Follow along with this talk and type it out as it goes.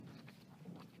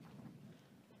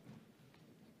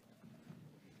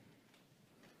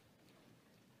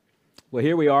Well,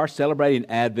 here we are celebrating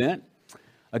Advent.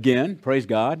 Again, praise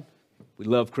God. We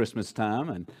love Christmas time,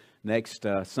 and next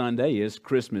Sunday is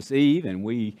Christmas Eve, and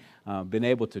we've been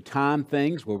able to time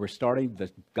things where we're starting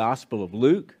the Gospel of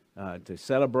Luke to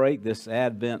celebrate this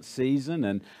Advent season,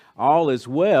 and all is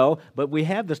well, but we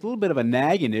have this little bit of a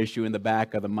nagging issue in the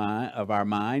back of our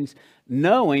minds,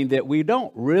 knowing that we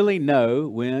don't really know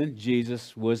when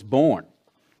Jesus was born.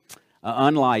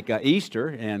 Unlike Easter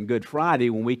and Good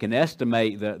Friday, when we can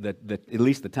estimate the at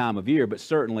least the time of year, but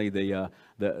certainly the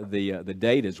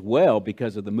date as well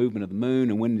because of the movement of the moon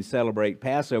and when we celebrate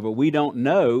Passover, we don't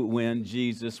know when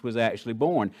Jesus was actually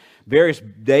born. Various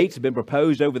dates have been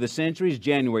proposed over the centuries: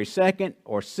 January 2nd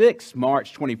or 6th,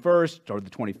 March 21st or the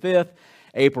 25th,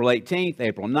 April 18th,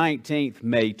 April 19th,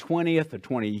 May 20th or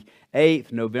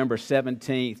 28th, November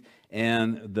 17th,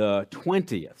 and the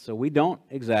 20th. So we don't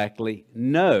exactly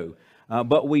know.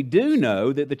 But we do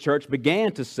know that the church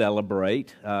began to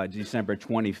celebrate December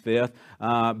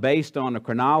 25th based on a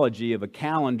chronology of a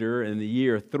calendar in the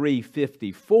year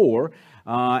 354.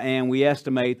 And we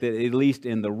estimate that at least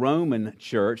in the Roman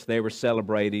church, they were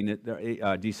celebrating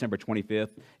December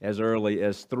 25th as early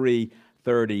as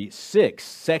 336.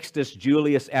 Sextus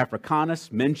Julius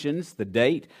Africanus mentions the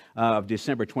date of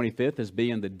December 25th as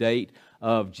being the date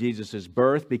of Jesus'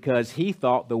 birth because he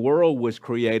thought the world was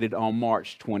created on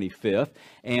March 25th,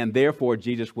 and therefore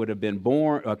Jesus would have been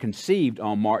conceived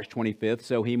on March 25th,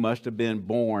 so he must have been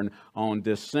born on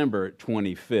December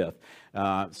 25th.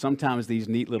 Sometimes these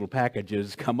neat little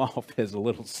packages come off as a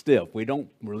little stiff. We don't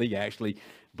really actually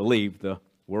believe the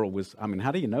world was,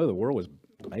 how do you know the world was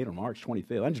made on March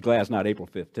 25th? I'm just glad it's not April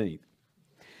 15th.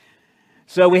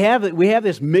 So we have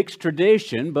this mixed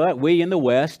tradition, but we in the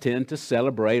West tend to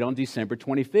celebrate on December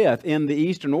 25th. In the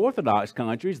Eastern Orthodox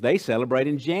countries, they celebrate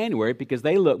in January because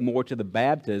they look more to the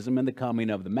baptism and the coming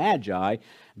of the Magi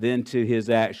than to his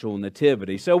actual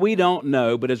nativity. So we don't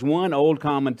know, but as one old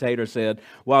commentator said,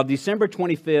 while December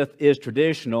 25th is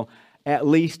traditional, at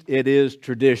least it is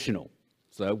traditional.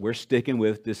 So we're sticking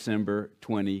with December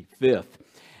 25th.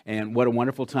 And what a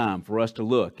wonderful time for us to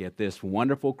look at this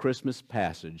wonderful Christmas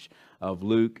passage of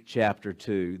Luke chapter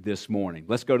 2 this morning.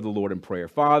 Let's go to the Lord in prayer.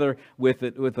 Father, with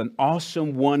an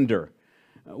awesome wonder,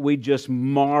 we just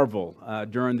marvel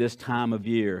during this time of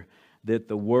year that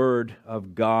the Word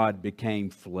of God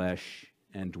became flesh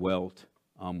and dwelt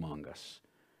among us.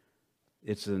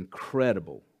 It's an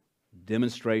incredible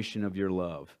demonstration of your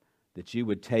love that you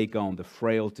would take on the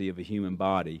frailty of a human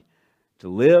body to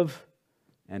live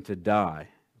and to die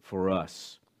for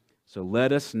us. So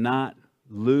let us not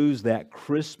lose that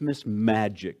Christmas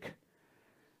magic,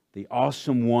 the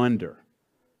awesome wonder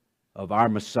of our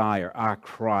Messiah, our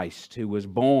Christ, who was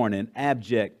born in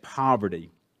abject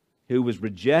poverty, who was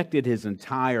rejected his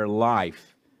entire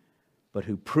life, but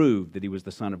who proved that he was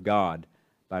the Son of God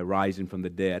by rising from the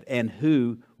dead, and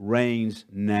who reigns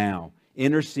now,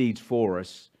 intercedes for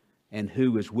us, and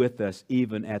who is with us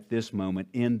even at this moment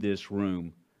in this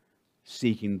room,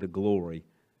 seeking the glory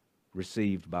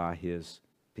received by his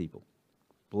people.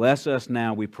 Bless us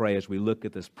now, we pray, as we look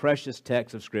at this precious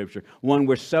text of Scripture, one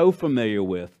we're so familiar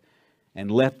with,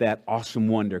 and let that awesome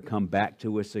wonder come back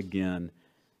to us again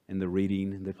in the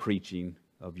reading and the preaching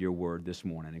of your word this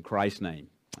morning. In Christ's name,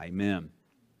 amen.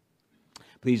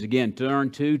 Please again turn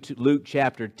to Luke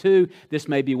chapter 2. This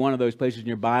may be one of those places in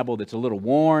your Bible that's a little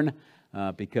worn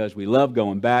because we love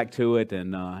going back to it,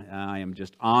 and I am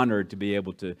just honored to be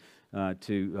able to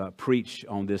preach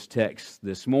on this text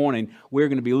this morning. We're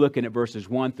going to be looking at verses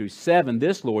 1 through 7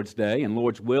 this Lord's Day, and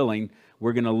Lord's willing,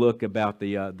 we're going to look about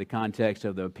the context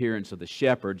of the appearance of the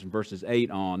shepherds in verses 8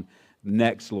 on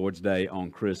next Lord's Day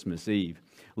on Christmas Eve.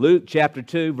 Luke chapter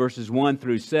 2, verses 1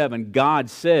 through 7, God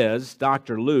says,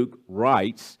 Dr. Luke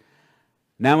writes,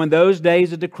 "Now in those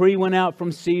days a decree went out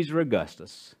from Caesar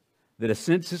Augustus that a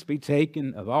census be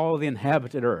taken of all the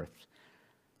inhabited earth.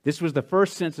 This was the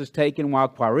first census taken while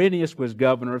Quirinius was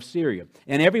governor of Syria,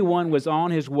 and everyone was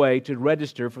on his way to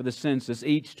register for the census,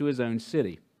 each to his own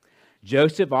city.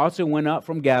 Joseph also went up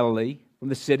from Galilee, from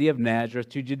the city of Nazareth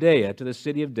to Judea, to the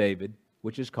city of David,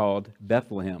 which is called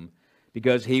Bethlehem,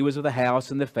 because he was of the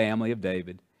house and the family of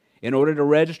David, in order to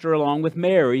register along with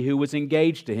Mary, who was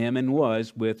engaged to him and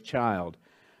was with child.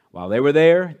 While they were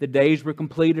there, the days were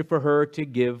completed for her to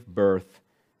give birth,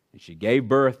 and she gave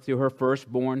birth to her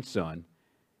firstborn son.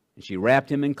 And she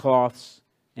wrapped him in cloths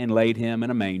and laid him in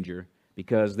a manger,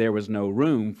 because there was no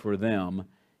room for them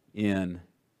in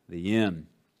the inn."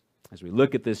 As we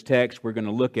look at this text, we're going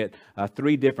to look at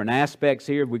three different aspects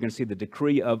here. We're going to see the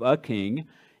decree of a king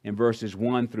in verses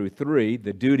 1 through 3,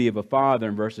 the duty of a father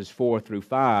in verses 4 through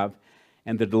 5,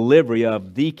 and the delivery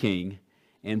of the king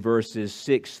in verses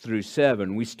 6 through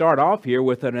 7. We start off here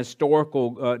with an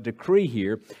historical decree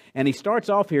here, and he starts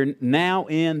off here, now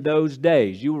in those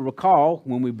days. You will recall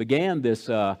when we began this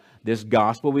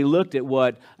gospel, we looked at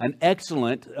what an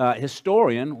excellent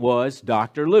historian was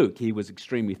Dr. Luke. He was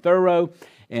extremely thorough,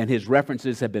 and his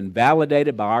references have been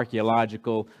validated by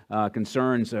archaeological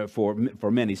concerns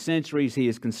for many centuries. He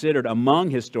is considered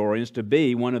among historians to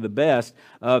be one of the best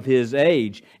of his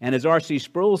age. And as R.C.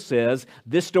 Sproul says,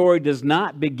 this story does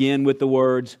not begin with the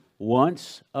words,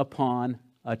 "once upon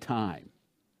a time,"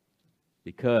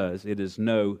 because it is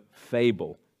no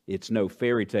fable. It's no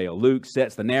fairy tale. Luke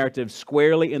sets the narrative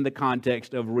squarely in the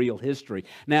context of real history.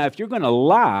 Now, if you're going to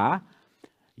lie,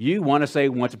 you want to say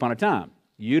once upon a time.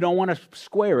 You don't want to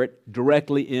square it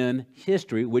directly in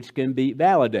history, which can be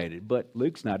validated. But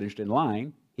Luke's not interested in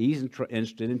lying. He's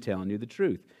interested in telling you the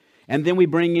truth. And then we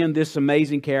bring in this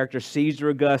amazing character, Caesar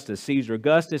Augustus. Caesar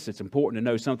Augustus, it's important to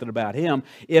know something about him,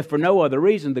 if for no other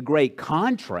reason, the great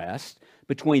contrast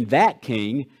between that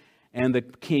king and the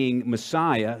king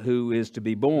Messiah who is to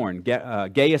be born.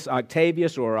 Gaius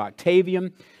Octavius, or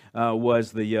Octavian,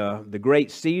 was the great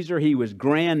Caesar. He was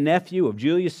grandnephew of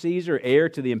Julius Caesar, heir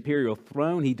to the imperial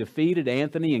throne. He defeated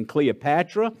Antony and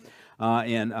Cleopatra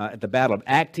at the Battle of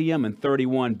Actium in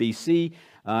 31 BC.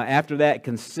 After that,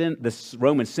 the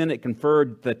Roman Senate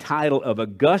conferred the title of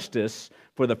Augustus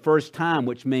for the first time,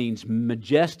 which means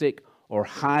majestic or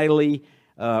highly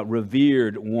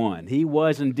revered one. He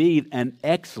was indeed an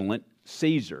excellent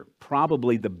Caesar,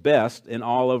 probably the best in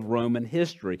all of Roman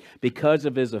history. Because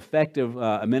of his effective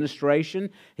administration,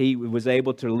 he was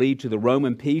able to lead to the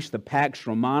Roman peace, the Pax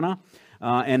Romana.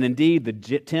 And indeed,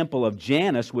 the temple of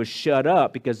Janus was shut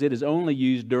up because it is only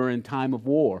used during time of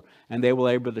war. And they were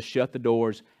able to shut the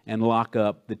doors and lock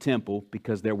up the temple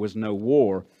because there was no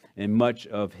war in much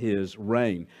of his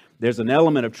reign. There's an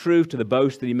element of truth to the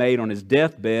boast that he made on his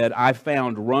deathbed. "I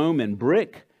found Rome in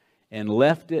brick and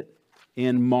left it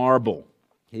in marble."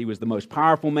 He was the most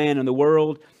powerful man in the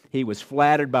world. He was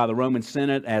flattered by the Roman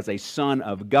Senate as a son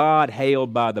of God,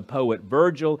 hailed by the poet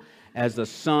Virgil as the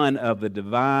son of the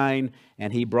divine,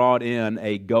 and he brought in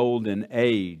a golden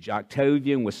age.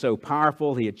 Octavian was so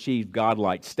powerful, he achieved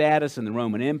godlike status in the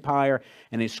Roman Empire.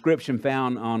 An inscription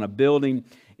found on a building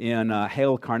in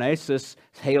Halicarnassus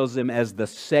hails him as the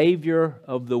Savior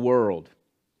of the world.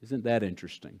 Isn't that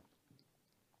interesting?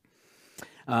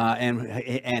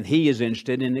 And he is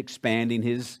interested in expanding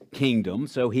his kingdom,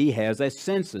 so he has a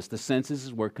census. The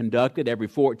censuses were conducted every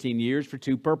 14 years for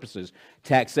two purposes: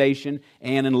 taxation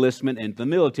and enlistment into the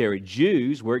military.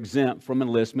 Jews were exempt from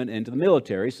enlistment into the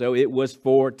military, so it was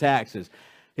for taxes.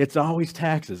 It's always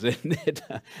taxes, isn't it?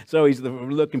 So he's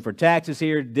looking for taxes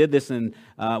here. Did this, and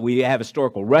we have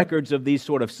historical records of these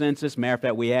sort of census. Matter of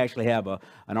fact, we actually have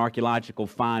an archaeological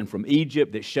find from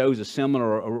Egypt that shows a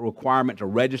similar requirement to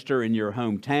register in your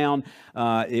hometown.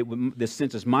 This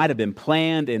census might have been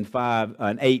planned in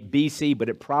 8 BC, but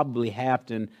it probably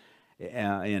happened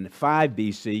in 5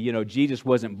 BC. You know, Jesus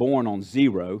wasn't born on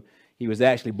 0. He was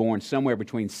actually born somewhere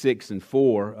between 6 and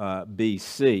 4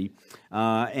 BC.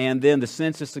 And then the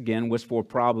census, again, was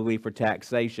probably for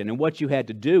taxation. And what you had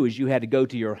to do is you had to go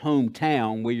to your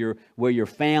hometown where your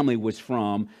family was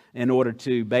from in order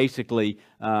to basically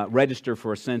register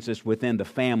for a census within the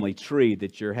family tree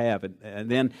that you're having. And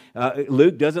then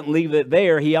Luke doesn't leave it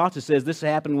there. He also says this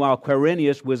happened while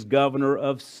Quirinius was governor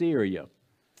of Syria.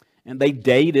 And they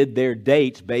dated their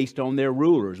dates based on their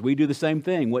rulers. We do the same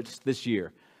thing. What's this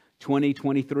year?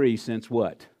 2023, since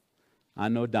what?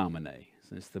 Anno Domini,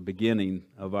 since the beginning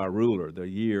of our ruler, the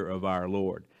year of our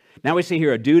Lord. Now we see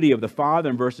here a duty of the father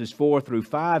in verses 4 through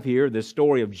 5 here. The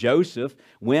story of Joseph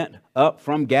went up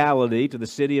from Galilee to the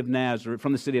city of Nazareth,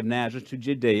 from the city of Nazareth to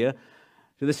Judea,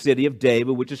 to the city of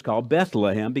David, which is called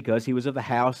Bethlehem, because he was of the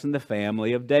house and the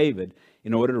family of David,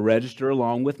 in order to register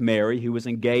along with Mary, who was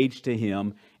engaged to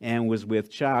him and was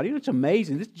with child. You know, it's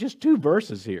amazing. This is just 2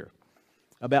 verses here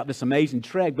about this amazing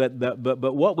trek,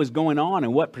 but what was going on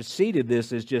and what preceded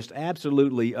this is just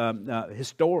absolutely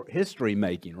history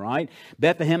making, right?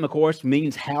 Bethlehem, of course,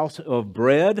 means house of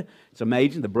bread. It's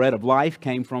amazing. The bread of life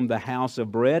came from the house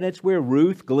of bread. It's where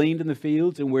Ruth gleaned in the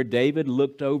fields and where David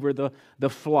looked over the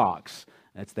flocks.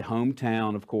 That's the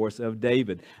hometown, of course, of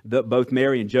David. Both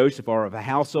Mary and Joseph are of a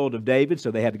household of David, so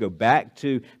they had to go back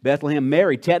to Bethlehem.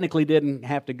 Mary technically didn't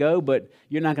have to go, but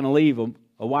you're not going to leave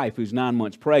a wife who's 9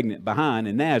 months pregnant behind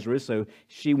in Nazareth, so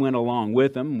she went along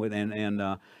with them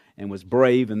and was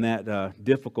brave in that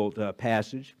difficult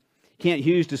passage. Kent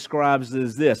Hughes describes it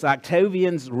as this: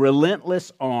 Octavian's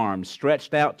relentless arm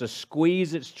stretched out to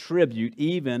squeeze its tribute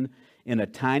even in a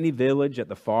tiny village at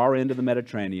the far end of the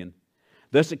Mediterranean.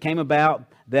 Thus it came about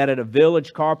that a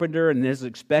village carpenter and his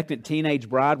expectant teenage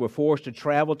bride were forced to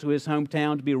travel to his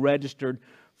hometown to be registered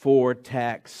for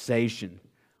taxation.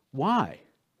 Why?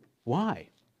 Why?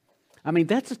 I mean,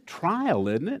 that's a trial,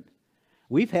 isn't it?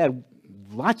 We've had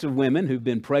lots of women who've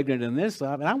been pregnant in this.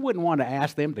 I wouldn't want to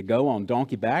ask them to go on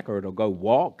donkey back or to go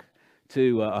walk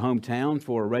to a hometown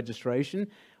for a registration.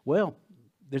 Well,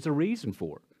 there's a reason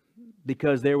for it.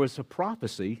 Because there was a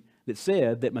prophecy that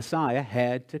said that Messiah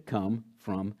had to come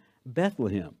from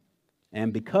Bethlehem.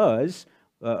 And because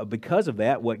of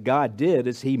that, what God did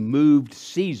is He moved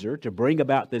Caesar to bring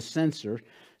about this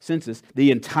census.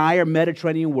 The entire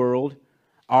Mediterranean world,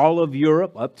 all of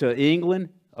Europe, up to England,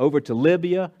 over to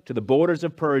Libya, to the borders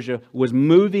of Persia, was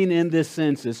moving in this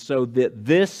census so that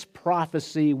this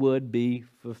prophecy would be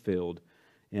fulfilled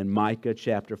in Micah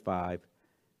chapter 5.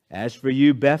 As for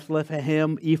you,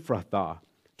 Bethlehem Ephrathah,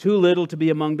 too little to be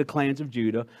among the clans of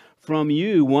Judah, from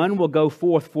you one will go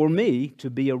forth for me to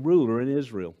be a ruler in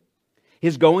Israel.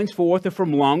 His goings forth are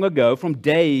from long ago, from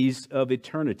days of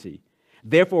eternity.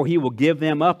 Therefore he will give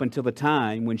them up until the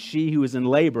time when she who is in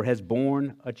labor has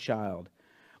borne a child,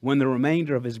 when the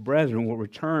remainder of his brethren will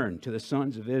return to the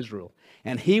sons of Israel.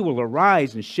 And he will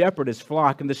arise and shepherd his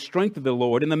flock in the strength of the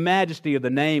Lord, in the majesty of the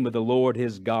name of the Lord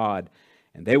his God.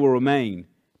 And they will remain,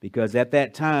 because at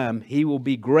that time he will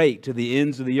be great to the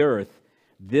ends of the earth.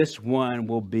 This one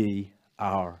will be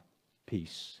our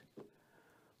peace.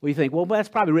 Well, you think, well, that's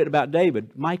probably written about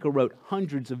David. Micah wrote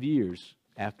hundreds of years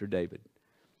after David.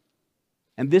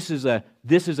 And this is a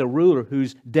ruler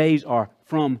whose days are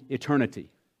from eternity.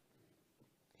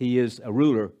 He is a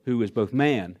ruler who is both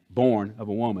man, born of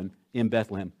a woman in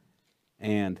Bethlehem,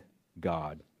 and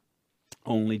God.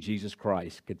 Only Jesus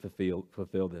Christ could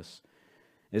fulfill this.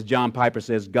 As John Piper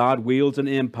says, God wields an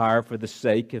empire for the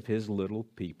sake of His little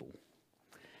people.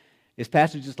 It's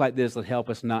passages like this that help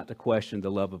us not to question the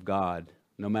love of God,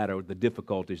 no matter the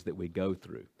difficulties that we go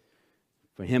through.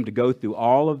 For Him to go through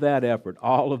all of that effort,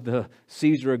 all of the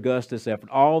Caesar Augustus effort,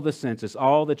 all the census,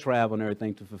 all the travel and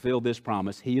everything to fulfill this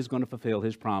promise, He is going to fulfill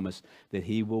His promise that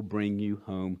He will bring you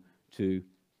home to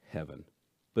heaven.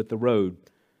 But the road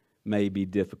may be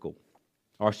difficult.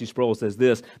 R.C. Sproul says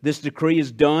this decree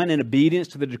is done in obedience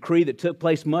to the decree that took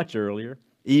place much earlier,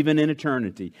 even in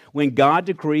eternity, when God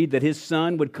decreed that His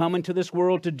Son would come into this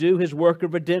world to do His work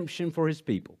of redemption for His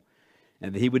people,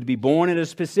 and that He would be born at a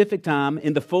specific time,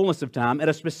 in the fullness of time, at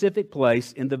a specific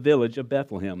place in the village of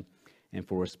Bethlehem, and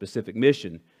for a specific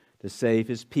mission to save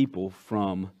His people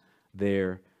from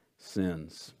their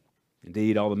sins.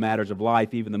 Indeed, all the matters of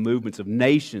life, even the movements of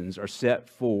nations, are set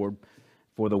forward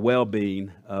for the well-being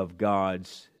of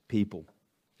God's people.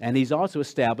 And He's also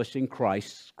establishing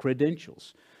Christ's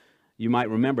credentials. You might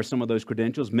remember some of those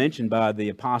credentials mentioned by the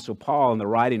Apostle Paul in the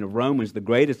writing of Romans, the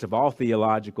greatest of all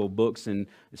theological books in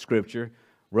Scripture.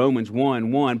 Romans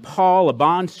 1:1, Paul, a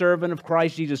bondservant of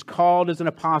Christ Jesus, called as an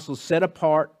apostle, set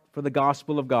apart for the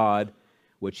gospel of God,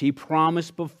 which He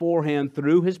promised beforehand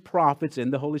through His prophets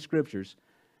in the Holy Scriptures,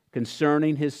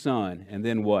 concerning His Son. And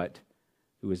then what?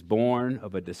 Who is born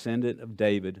of a descendant of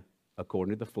David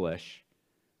according to the flesh,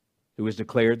 who is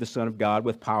declared the Son of God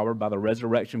with power by the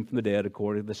resurrection from the dead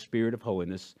according to the Spirit of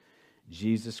holiness,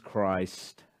 Jesus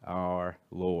Christ our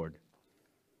Lord.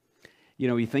 You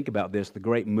know, you think about this, the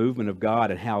great movement of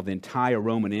God and how the entire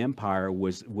Roman Empire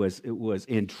was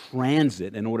in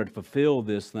transit in order to fulfill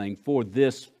this thing for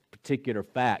this particular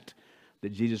fact that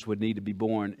Jesus would need to be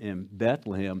born in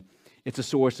Bethlehem. It's a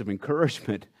source of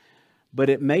encouragement. But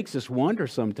it makes us wonder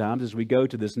sometimes as we go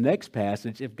to this next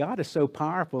passage, if God is so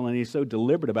powerful and He's so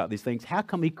deliberate about these things, how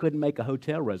come He couldn't make a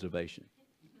hotel reservation?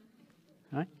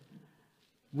 Right?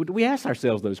 We ask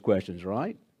ourselves those questions,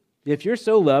 right? If you're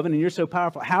so loving and you're so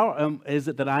powerful, how is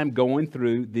it that I'm going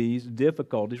through these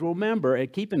difficulties? Well, remember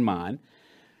and keep in mind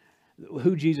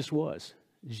who Jesus was.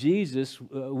 Jesus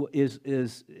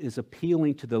is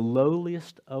appealing to the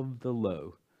lowliest of the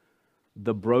low,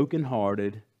 the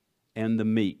brokenhearted and the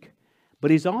meek. But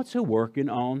He's also working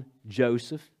on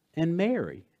Joseph and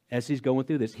Mary as He's going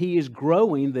through this. He is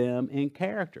growing them in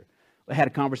character. I had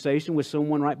a conversation with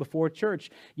someone right before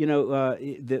church. You know,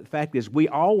 the fact is we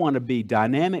all want to be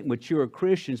dynamic, mature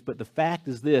Christians, but the fact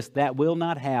is this, that will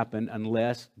not happen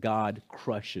unless God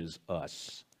crushes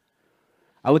us.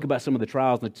 I look about some of the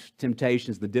trials and the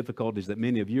temptations, the difficulties that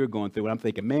many of you are going through, and I'm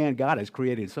thinking, man, God has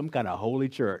created some kind of holy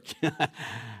church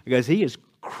because He is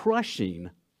crushing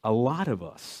a lot of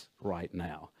us right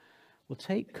now. Well,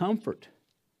 take comfort.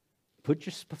 Put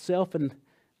yourself in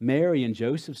Mary and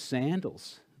Joseph's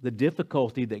sandals. The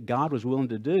difficulty that God was willing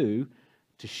to do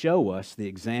to show us the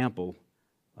example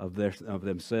of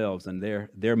themselves and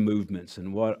their movements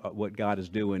and what God is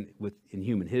doing in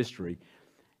human history,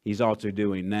 He's also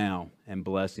doing now and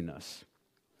blessing us.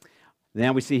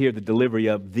 Now we see here the delivery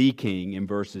of the king in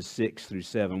verses 6 through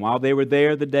 7. While they were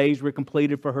there, the days were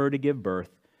completed for her to give birth.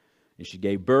 And she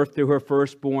gave birth to her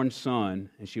firstborn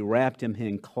son, and she wrapped him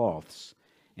in cloths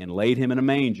and laid him in a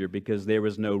manger because there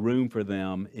was no room for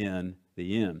them in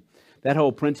the inn. That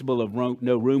whole principle of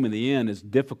no room in the inn is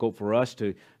difficult for us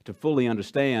to fully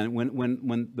understand.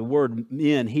 When the word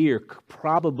inn here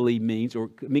probably means, or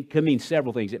could mean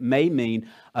several things. It may mean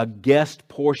a guest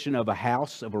portion of a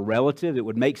house of a relative. It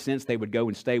would make sense they would go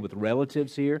and stay with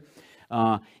relatives here.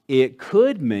 It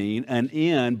could mean an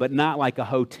inn, but not like a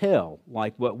hotel,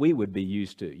 like what we would be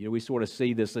used to. You know, we sort of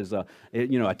see this as a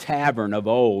tavern of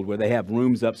old where they have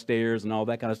rooms upstairs and all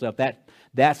that kind of stuff.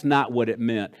 That's not what it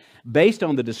meant. Based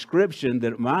on the description,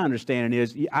 that my understanding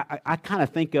is, I kind of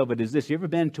think of it as this. You ever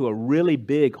been to a really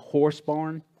big horse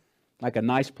barn? Like a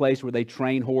nice place where they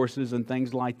train horses and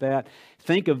things like that.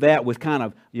 Think of that with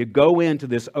you go into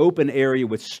this open area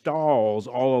with stalls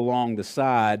all along the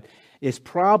side. It's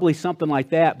probably something like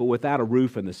that, but without a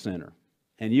roof in the center.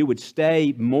 And you would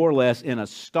stay more or less in a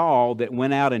stall that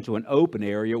went out into an open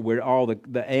area where all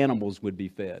the animals would be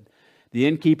fed. The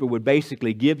innkeeper would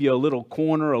basically give you a little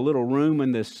corner, a little room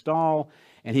in this stall,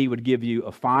 and he would give you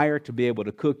a fire to be able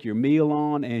to cook your meal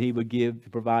on, and he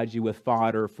would provide you with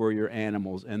fodder for your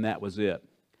animals, and that was it.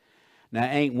 Now,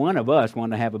 ain't one of us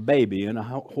wanted to have a baby in a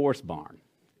horse barn.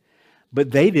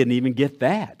 But they didn't even get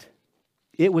that.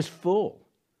 It was full.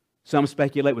 Some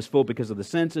speculate it was full because of the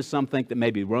census. Some think that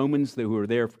maybe Romans who were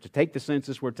there to take the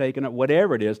census were taking it.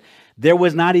 Whatever it is, there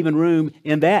was not even room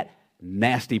in that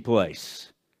nasty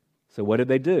place. So what did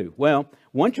they do? Well,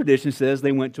 one tradition says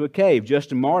they went to a cave.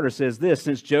 Justin Martyr says this: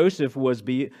 since Joseph was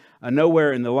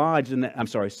nowhere in the lodge,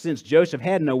 since Joseph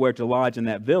had nowhere to lodge in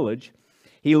that village,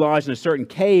 he lodged in a certain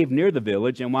cave near the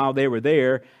village. And while they were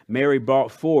there, Mary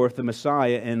brought forth the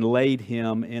Messiah and laid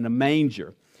him in a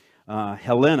manger.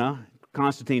 Helena,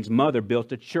 Constantine's mother,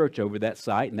 built a church over that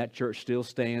site, and that church still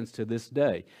stands to this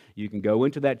day. You can go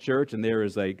into that church, and there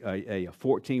is a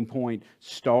 14-point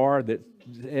star that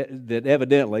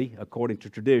evidently, according to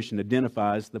tradition,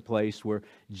 identifies the place where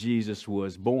Jesus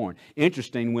was born.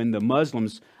 Interesting, when the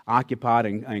Muslims occupied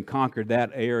and conquered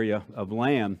that area of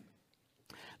land,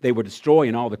 they were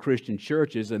destroying all the Christian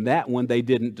churches, and that one they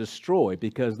didn't destroy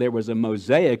because there was a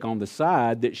mosaic on the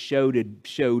side that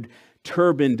showed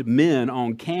turbaned men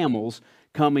on camels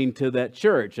coming to that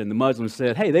church. And the Muslims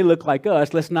said, hey, they look like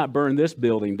us. Let's not burn this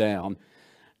building down.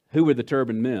 Who were the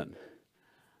turbaned men?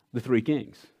 The three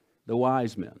kings, the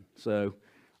wise men. So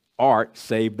art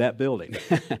saved that building.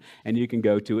 And you can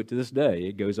go to it to this day.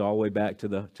 It goes all the way back to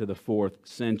the 4th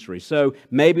century. So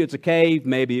maybe it's a cave.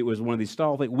 Maybe it was one of these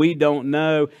stall things. We don't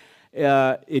know.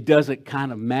 It doesn't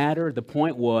kind of matter. The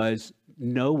point was,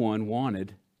 no one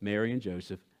wanted Mary and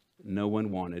Joseph. No one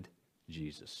wanted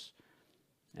Jesus.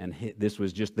 And this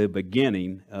was just the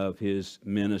beginning of his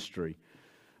ministry.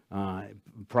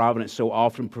 Providence so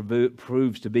often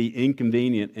proves to be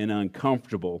inconvenient and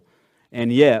uncomfortable,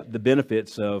 and yet the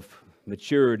benefits of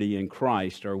maturity in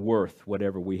Christ are worth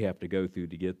whatever we have to go through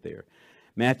to get there.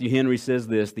 Matthew Henry says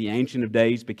this: the Ancient of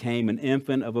Days became an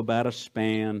infant of about a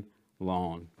span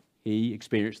long. He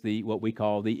experienced what we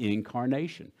call the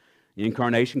incarnation. The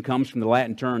incarnation comes from the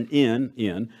Latin term in,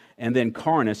 and then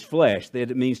carnis, flesh,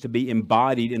 that it means to be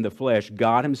embodied in the flesh.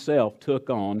 God himself took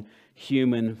on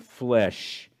human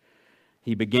flesh.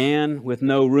 He began with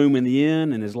no room in the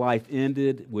inn, and his life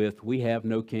ended with, we have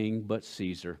no king but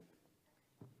Caesar.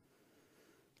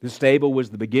 The stable was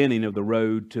the beginning of the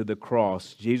road to the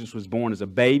cross. Jesus was born as a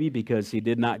baby because he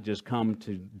did not just come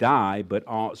to die, but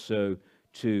also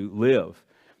to live.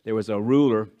 There was a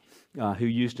ruler who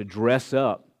used to dress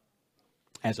up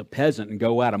as a peasant and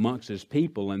go out amongst his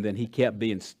people, and then he kept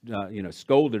being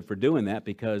scolded for doing that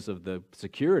because of the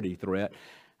security threat.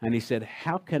 And he said,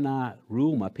 how can I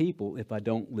rule my people if I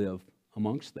don't live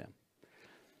amongst them?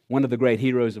 One of the great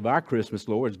heroes of our Christmas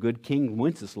lore is good King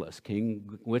Wenceslas.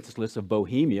 King Wenceslas of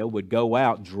Bohemia would go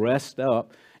out dressed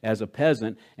up as a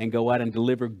peasant and go out and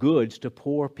deliver goods to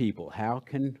poor people. How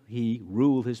can he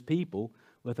rule his people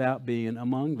without being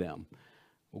among them?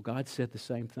 Well, God said the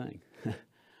same thing.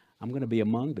 I'm going to be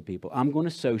among the people. I'm going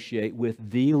to associate with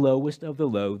the lowest of the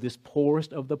low, this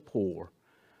poorest of the poor.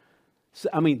 So,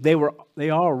 I mean,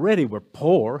 they already were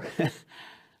poor.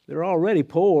 They're already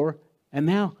poor, and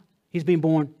now he's being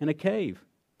born in a cave.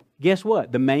 Guess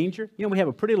what? The manger. We have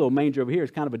a pretty little manger over here.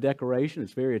 It's kind of a decoration.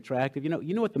 It's very attractive. You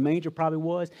know what the manger probably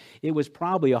was? It was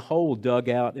probably a hole dug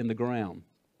out in the ground.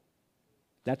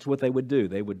 That's what they would do.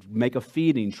 They would make a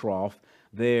feeding trough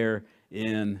there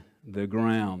in the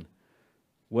ground.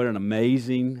 What an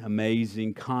amazing,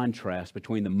 amazing contrast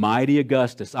between the mighty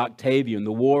Augustus, Octavian,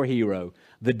 the war hero,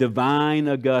 the divine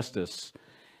Augustus,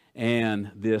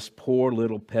 and this poor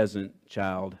little peasant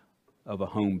child of a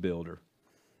home builder.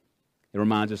 It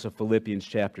reminds us of Philippians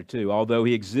chapter 2. Although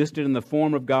he existed in the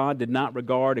form of God, did not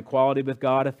regard equality with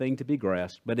God a thing to be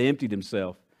grasped, but emptied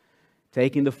himself,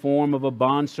 taking the form of a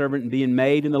bondservant and being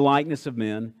made in the likeness of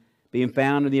men, being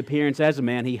found in the appearance as a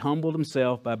man, he humbled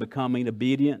himself by becoming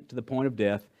obedient to the point of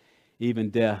death, even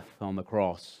death on the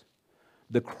cross.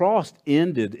 The cross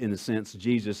ended, in a sense,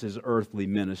 Jesus' earthly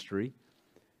ministry,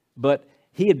 but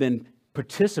he had been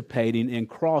participating in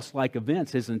cross-like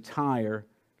events his entire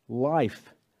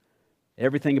life.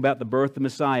 Everything about the birth of the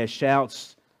Messiah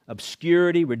shouts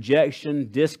obscurity, rejection,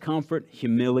 discomfort,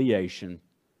 humiliation.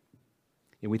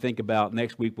 And we think about,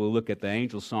 next week we'll look at the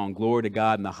angel song, Glory to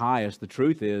God in the highest. The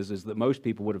truth is that most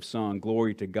people would have sung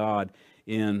Glory to God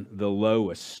in the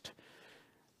lowest.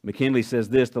 McKinley says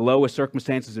this, the lowest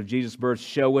circumstances of Jesus' birth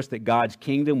show us that God's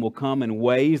kingdom will come in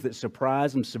ways that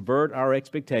surprise and subvert our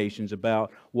expectations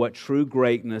about what true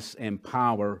greatness and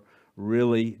power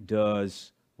really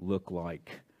does look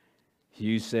like.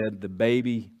 Hughes said the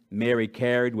baby Mary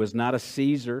carried was not a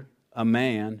Caesar, a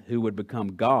man who would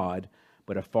become God,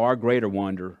 but a far greater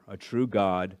wonder, a true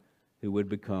God who would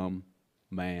become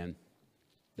man.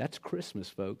 That's Christmas,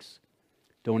 folks.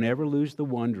 Don't ever lose the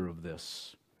wonder of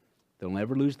this. Don't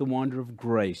ever lose the wonder of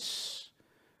grace,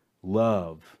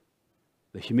 love,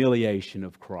 the humiliation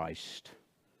of Christ.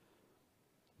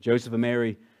 Joseph and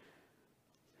Mary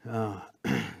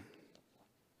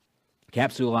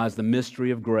capsulized the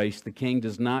mystery of grace. The king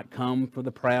does not come for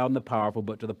the proud and the powerful,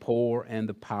 but to the poor and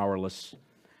the powerless.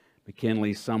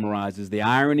 McKinley summarizes, the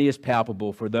irony is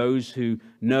palpable for those who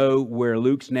know where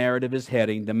Luke's narrative is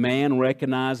heading. The man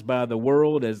recognized by the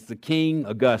world as the king,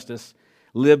 Augustus,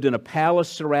 lived in a palace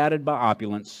surrounded by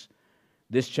opulence.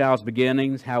 This child's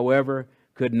beginnings, however,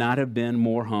 could not have been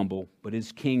more humble, but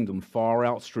his kingdom far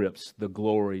outstrips the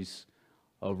glories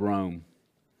of Rome.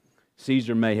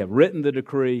 Caesar may have written the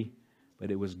decree,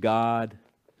 but it was God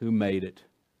who made it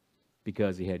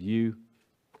because he had you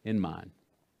in mind.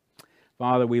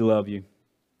 Father, we love you.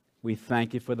 We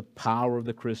thank you for the power of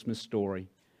the Christmas story.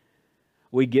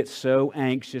 We get so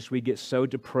anxious, we get so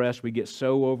depressed, we get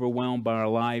so overwhelmed by our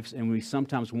lives, and we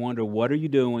sometimes wonder, what are you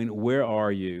doing? Where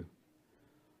are you?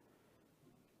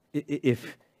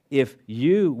 If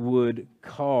you would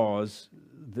cause,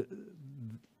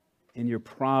 in your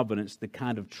providence, the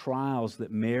kind of trials that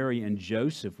Mary and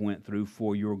Joseph went through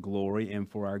for your glory and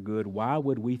for our good, why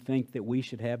would we think that we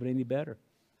should have it any better?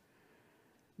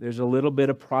 There's a little bit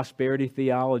of prosperity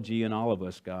theology in all of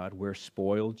us, God. We're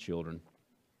spoiled children.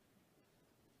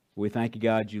 We thank you,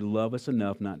 God, you love us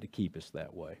enough not to keep us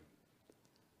that way.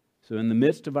 So in the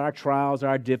midst of our trials,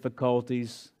 our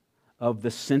difficulties, of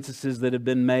the censuses that have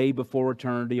been made before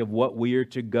eternity, of what we are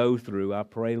to go through, I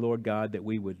pray, Lord God, that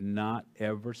we would not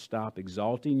ever stop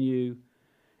exalting you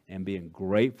and being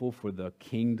grateful for the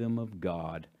kingdom of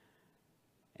God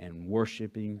and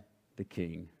worshiping the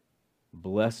King.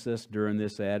 Bless us during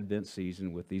this Advent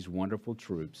season with these wonderful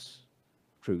truths,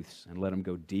 and let them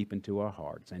go deep into our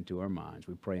hearts and to our minds.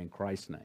 We pray in Christ's name.